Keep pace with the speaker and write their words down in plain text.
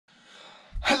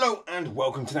Hello and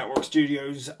welcome to Network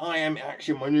Studios. I am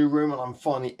actually in my new room and I'm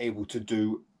finally able to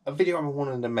do a video I've been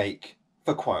wanting to make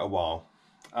for quite a while.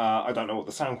 I don't know what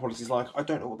the sound quality is like. I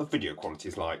don't know what the video quality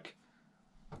is like.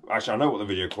 Actually, I know what the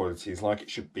video quality is like. It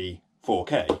should be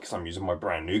 4K because I'm using my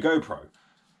brand new GoPro,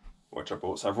 which I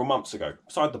bought several months ago.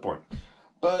 Beside the point.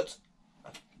 But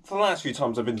for the last few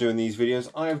times I've been doing these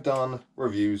videos, I have done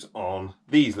reviews on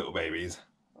these little babies,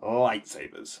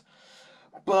 lightsabers.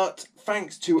 But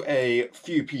thanks to a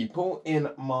few people in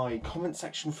my comment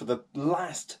section for the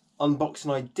last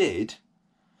unboxing I did,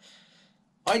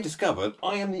 I discovered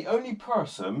I am the only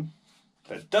person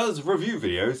that does review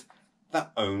videos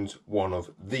that owns one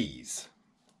of these.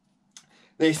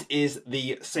 This is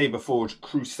the Saberforge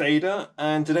Crusader,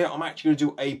 and today I'm actually going to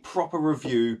do a proper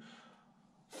review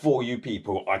for you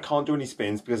people. I can't do any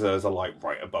spins because there's a light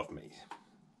right above me.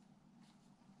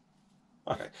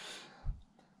 Okay.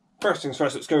 First things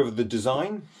first, let's go over the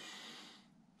design.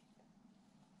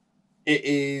 It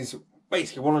is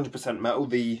basically 100% metal.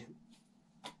 The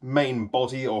main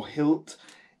body or hilt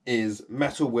is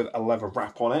metal with a leather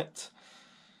wrap on it.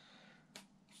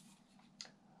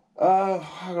 How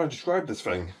do I describe this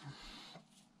thing?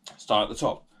 Start at the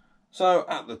top. So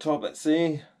at the top, let's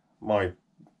see, my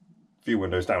view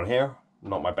windows down here.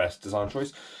 Not my best design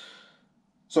choice.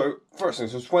 So first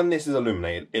things first, when this is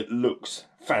illuminated, it looks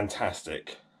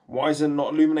fantastic. Why is it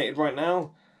not illuminated right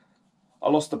now? I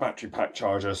lost the battery pack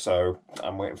charger, so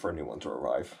I'm waiting for a new one to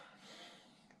arrive.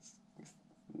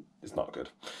 It's not good.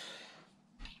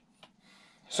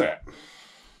 So yeah,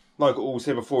 like all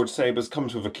Saberforge sabers,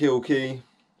 comes with a kill key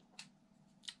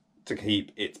to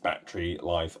keep its battery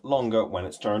life longer when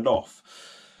it's turned off.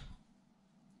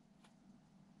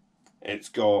 It's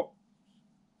got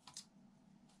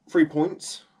 3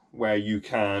 points where you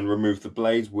can remove the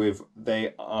blades with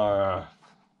their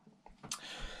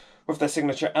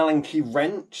signature Allen key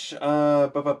wrench.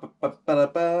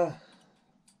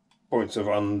 Points of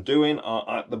undoing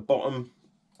are at the bottom,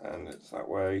 and it's that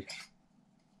way,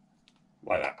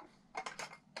 like that.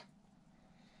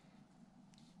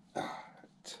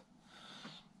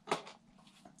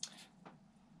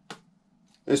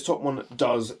 This top one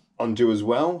does undo as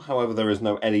well, however there is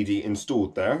no LED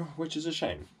installed there, which is a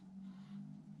shame.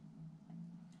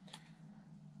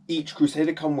 Each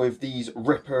Crusader come with these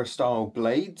Ripper style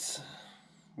blades,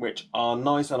 which are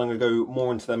nice, and I'm going to go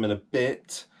more into them in a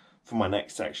bit for my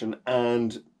next section.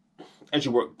 And as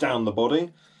you work down the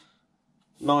body,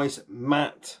 nice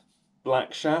matte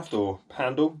black shaft or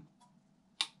handle.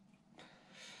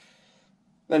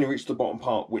 Then you reach the bottom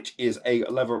part, which is a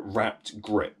leather wrapped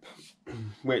grip,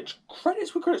 which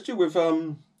credits where credits due with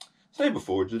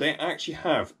Saberforge. They actually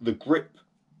have the grip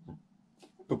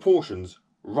proportions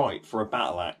right for a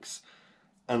battleaxe,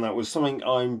 and that was something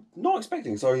I'm not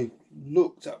expecting. So I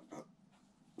looked up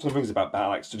some things about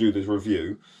battleaxe to do this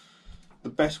review. The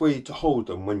best way to hold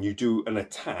them when you do an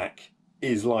attack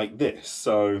is like this.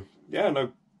 So yeah,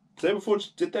 no,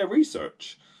 Saberforge did their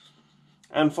research.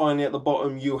 And finally at the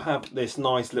bottom you have this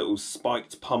nice little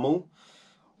spiked pummel.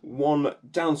 One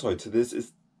downside to this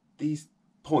is these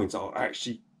points are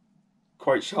actually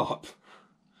quite sharp,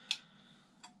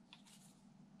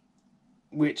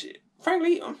 which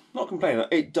frankly I'm not complaining.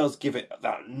 It does give it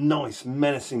that nice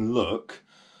menacing look,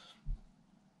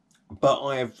 but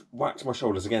I have whacked my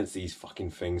shoulders against these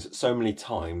fucking things so many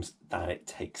times that it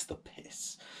takes the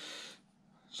piss.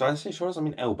 Should I say shoulders? I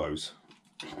mean elbows.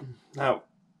 Now,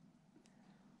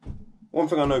 one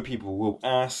thing I know people will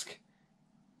ask,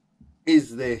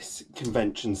 is this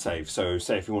convention safe? So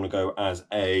say if you want to go as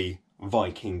a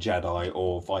Viking Jedi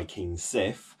or Viking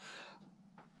Sith,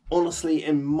 honestly,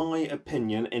 in my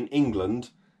opinion, in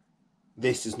England,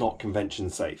 this is not convention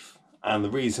safe. And the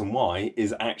reason why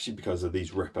is actually because of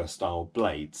these Ripper style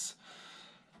blades.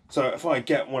 So if I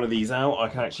get one of these out, I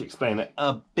can actually explain it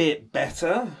a bit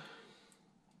better.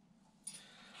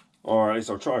 Or at least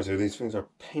I'll try to. These things are a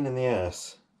pain in the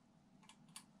ass.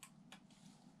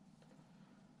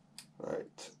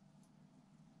 Right.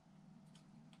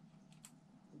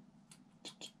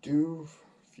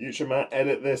 Future Matt,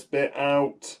 edit this bit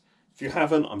out. If you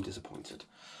haven't, I'm disappointed.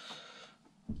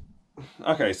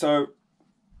 Okay, so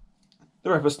the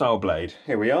Ripper style blade.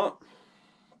 Here we are.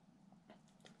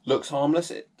 Looks harmless.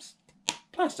 It's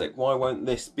plastic. Why won't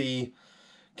this be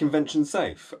convention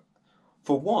safe?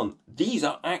 For one, these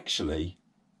are actually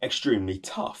extremely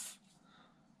tough.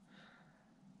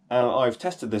 And I've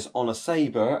tested this on a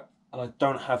saber, and I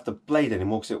don't have the blade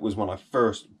anymore because it was when I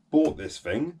first bought this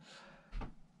thing.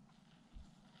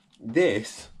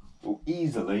 This will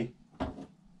easily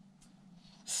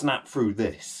snap through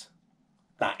this.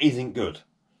 That isn't good,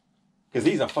 because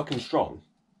these are fucking strong.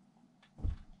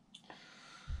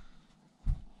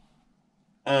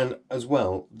 And as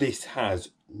well, this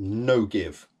has no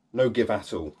give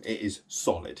at all. It is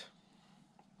solid,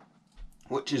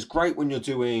 which is great when you're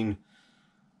doing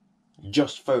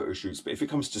just photo shoots, but if it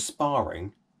comes to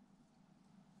sparring,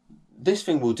 this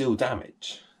thing will deal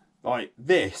damage. Like,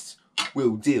 this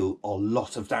will deal a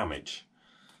lot of damage.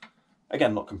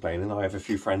 Again, not complaining, I have a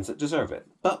few friends that deserve it,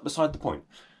 but beside the point.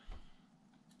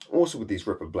 Also with these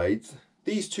ripper blades,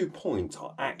 these 2 points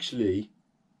are actually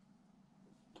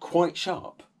quite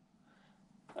sharp.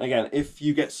 Again, if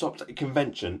you get stopped at a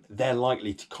convention, they're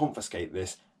likely to confiscate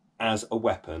this as a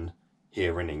weapon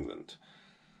here in England.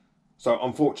 So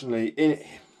unfortunately,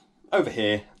 over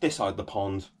here, this side of the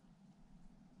pond,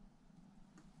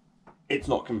 it's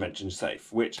not convention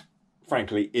safe, which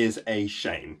frankly is a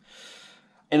shame.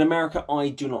 In America, I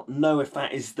do not know if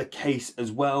that is the case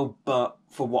as well, but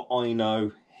for what I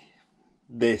know,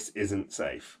 this isn't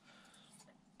safe.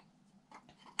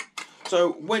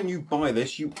 So when you buy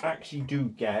this, you actually do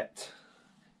get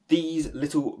these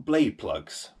little blade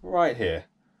plugs right here.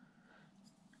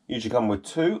 Usually come with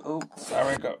 2. Oh,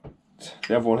 sorry, I got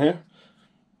the other one here.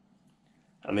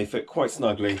 And they fit quite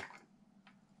snugly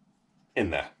in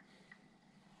there.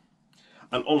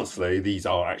 And honestly, these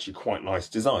are actually quite nice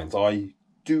designs. I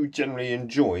do generally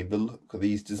enjoy the look of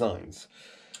these designs.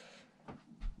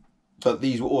 But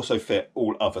these will also fit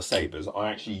all other sabers.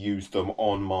 I actually use them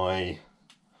on my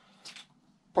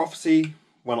Prophecy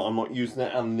when I'm not using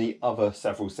it, and the other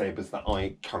several sabers that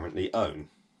I currently own.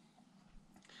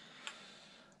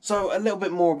 So a little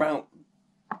bit more about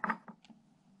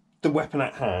the weapon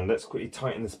at hand. Let's quickly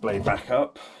tighten this blade back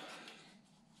up.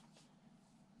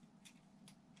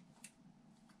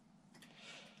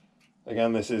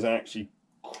 Again, this is actually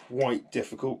quite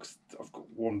difficult because I've got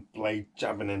one blade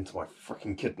jabbing into my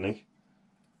freaking kidney.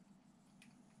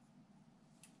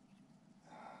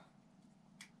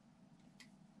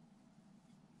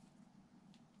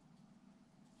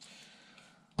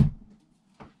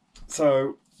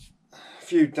 So, a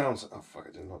few downsides. Oh fuck,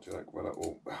 I did not do that well at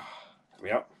all. There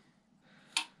we are.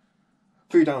 A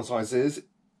few downsides is,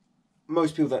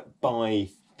 most people that buy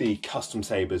the custom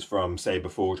sabers from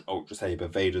Saberforge, Ultra Saber,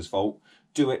 Vader's Vault,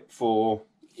 do it for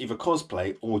either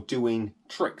cosplay or doing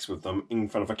tricks with them in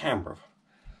front of a camera.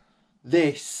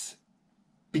 This,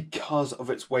 because of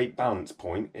its weight balance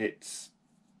point, it's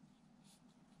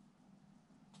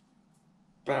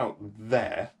about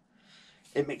there.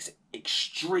 It makes it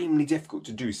extremely difficult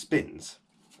to do spins.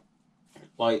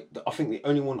 Like, I think the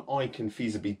only one I can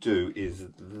feasibly do is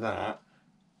that,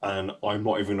 and I'm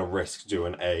not even going to risk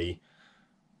doing a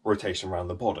rotation around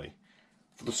the body.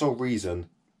 For the sole reason,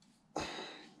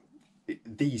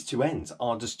 these 2 ends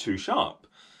are just too sharp.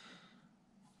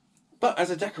 But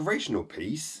as a decorational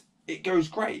piece, it goes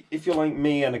great. If you're like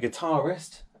me and a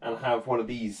guitarist and have one of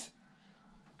these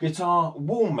guitar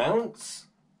wall mounts,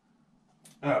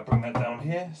 bring that down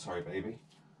here, sorry baby,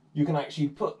 you can actually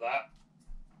put that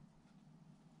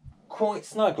quite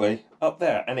snugly up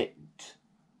there, and it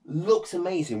looks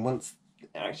amazing once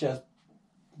it actually has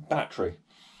battery.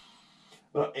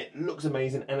 But it looks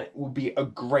amazing, and it will be a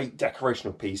great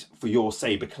decorational piece for your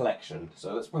saber collection.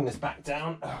 So let's bring this back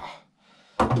down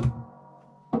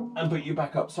and put you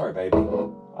back up. Sorry baby,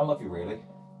 I love you really.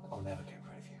 I'll never get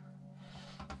rid of you.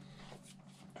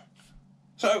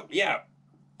 So yeah.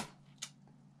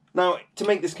 Now, to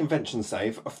make this convention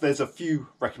safe, there's a few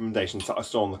recommendations that I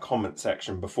saw in the comment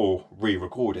section before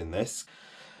re-recording this.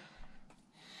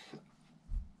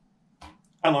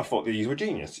 And I thought these were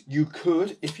genius. You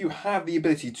could, if you have the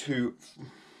ability to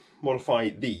modify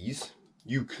these,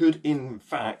 you could in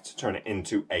fact turn it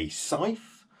into a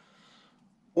scythe.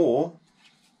 Or,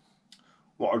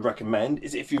 what I'd recommend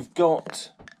is if you've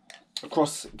got a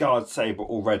cross-guard saber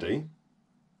already,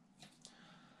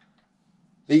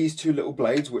 these 2 little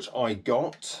blades, which I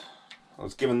got, I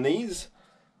was given these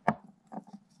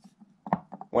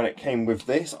when it came with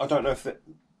this. I don't know if it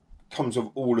comes with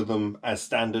all of them as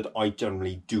standard. I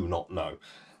generally do not know.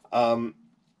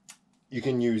 You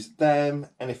can use them,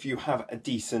 and if you have a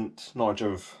decent knowledge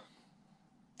of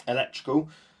electrical,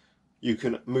 you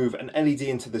can move an LED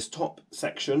into this top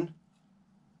section,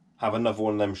 have another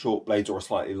one of them short blades or a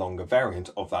slightly longer variant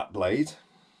of that blade,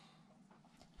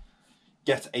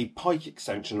 get a pike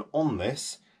extension on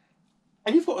this,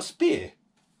 and you've got a spear.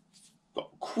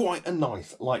 Got quite a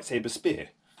nice lightsaber spear.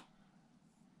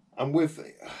 And with,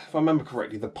 if I remember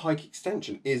correctly, the pike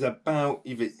extension is about,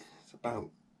 I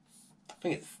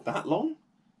think it's that long,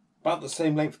 about the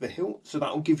same length of the hilt, so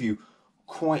that will give you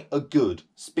quite a good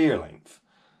spear length.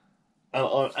 And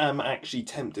I am actually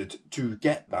tempted to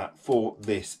get that for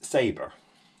this saber.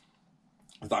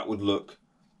 That would look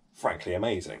frankly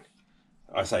amazing.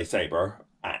 I say saber,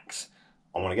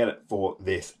 I want to get it for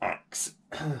this axe.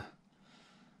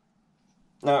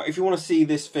 Now, if you want to see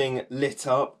this thing lit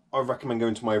up, I recommend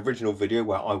going to my original video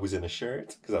where I was in a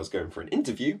shirt because I was going for an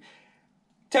interview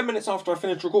 10 minutes after I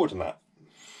finished recording that.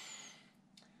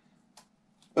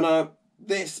 But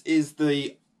this is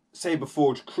the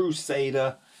Saberforge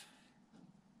Crusader.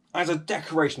 As a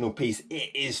decorational piece,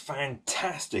 it is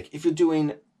fantastic. If you're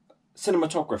doing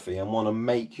cinematography and want to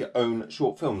make your own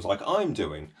short films like I'm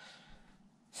doing,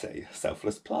 say,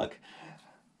 selfless plug,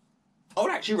 I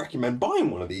would actually recommend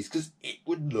buying one of these because it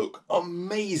would look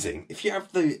amazing. If you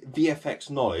have the VFX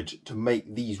knowledge to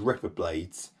make these ripper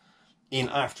blades in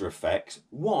After Effects,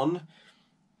 one,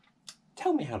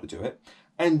 tell me how to do it,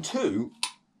 and two,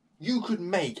 you could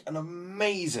make an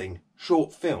amazing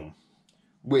short film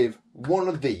with one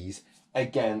of these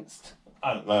against,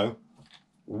 I don't know,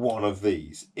 one of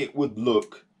these. It would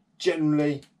look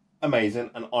generally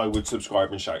amazing and I would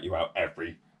subscribe and shout you out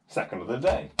every second of the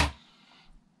day.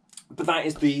 But that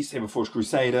is the Saberforge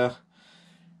Crusader.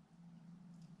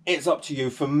 It's up to you.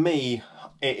 For me,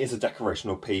 it is a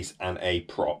decorational piece and a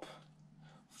prop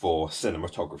for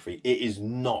cinematography. It is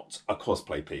not a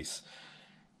cosplay piece.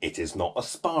 It is not a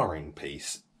sparring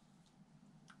piece.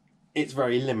 It's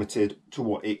very limited to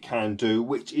what it can do,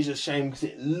 which is a shame because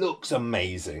it looks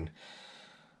amazing.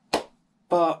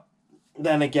 But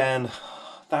then again,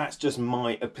 that's just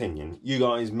my opinion. You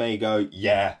guys may go,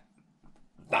 yeah,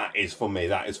 that is for me,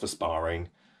 that is for sparring.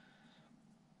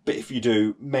 But if you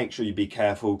do, make sure you be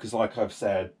careful because like I've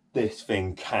said, this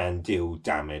thing can deal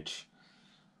damage.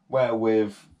 Where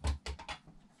with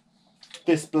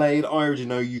this blade, I already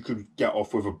know you could get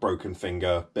off with a broken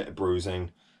finger, bit of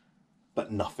bruising,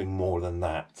 but nothing more than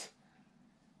that.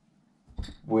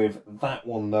 With that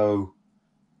one though,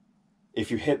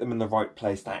 if you hit them in the right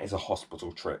place, that is a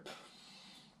hospital trip.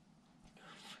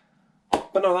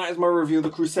 But no, that is my review of the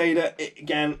Crusader.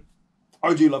 Again,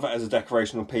 I do love it as a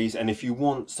decorational piece, and if you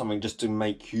want something just to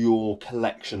make your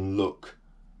collection look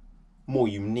more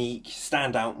unique,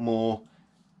 stand out more,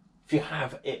 if you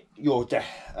have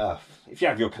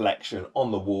your collection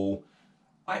on the wall,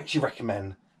 I actually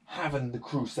recommend having the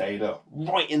Crusader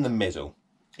right in the middle.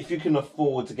 If you can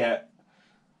afford to get,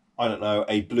 I don't know,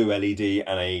 a blue LED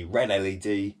and a red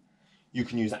LED, you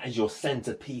can use that as your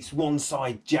centerpiece. One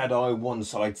side Jedi, one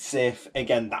side Sith.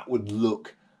 Again, that would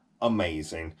look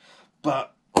amazing.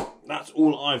 But that's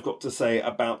all I've got to say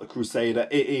about the Crusader.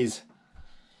 It is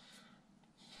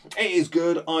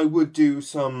good. I would do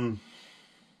some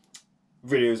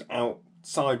videos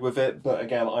outside with it, but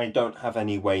again, I don't have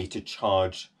any way to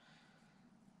charge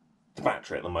the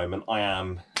battery at the moment. I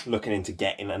am looking into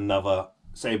getting another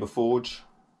Saberforge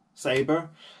Saber.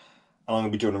 I'm going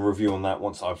to be doing a review on that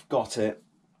once I've got it.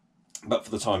 But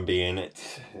for the time being,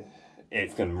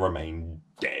 it's going to remain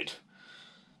dead.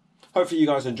 Hopefully you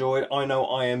guys enjoyed. I know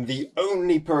I am the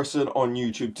only person on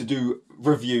YouTube to do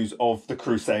reviews of the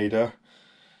Crusader.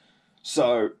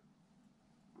 So,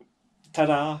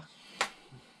 ta-da!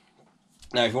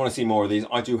 Now, if you want to see more of these,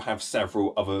 I do have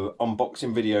several other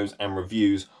unboxing videos and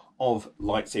reviews of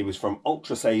lightsabers from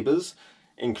Ultra Sabers,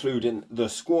 including the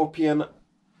Scorpion,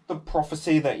 the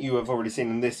Prophecy that you have already seen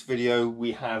in this video.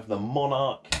 We have the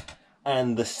Monarch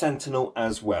and the Sentinel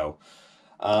as well.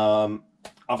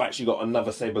 I've actually got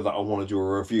another saber that I want to do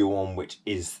a review on, which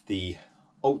is the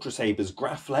Ultra Sabers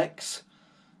Graflex.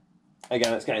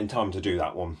 Again, it's getting time to do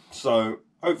that one. So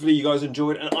hopefully you guys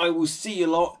enjoyed, and I will see you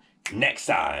lot next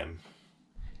time.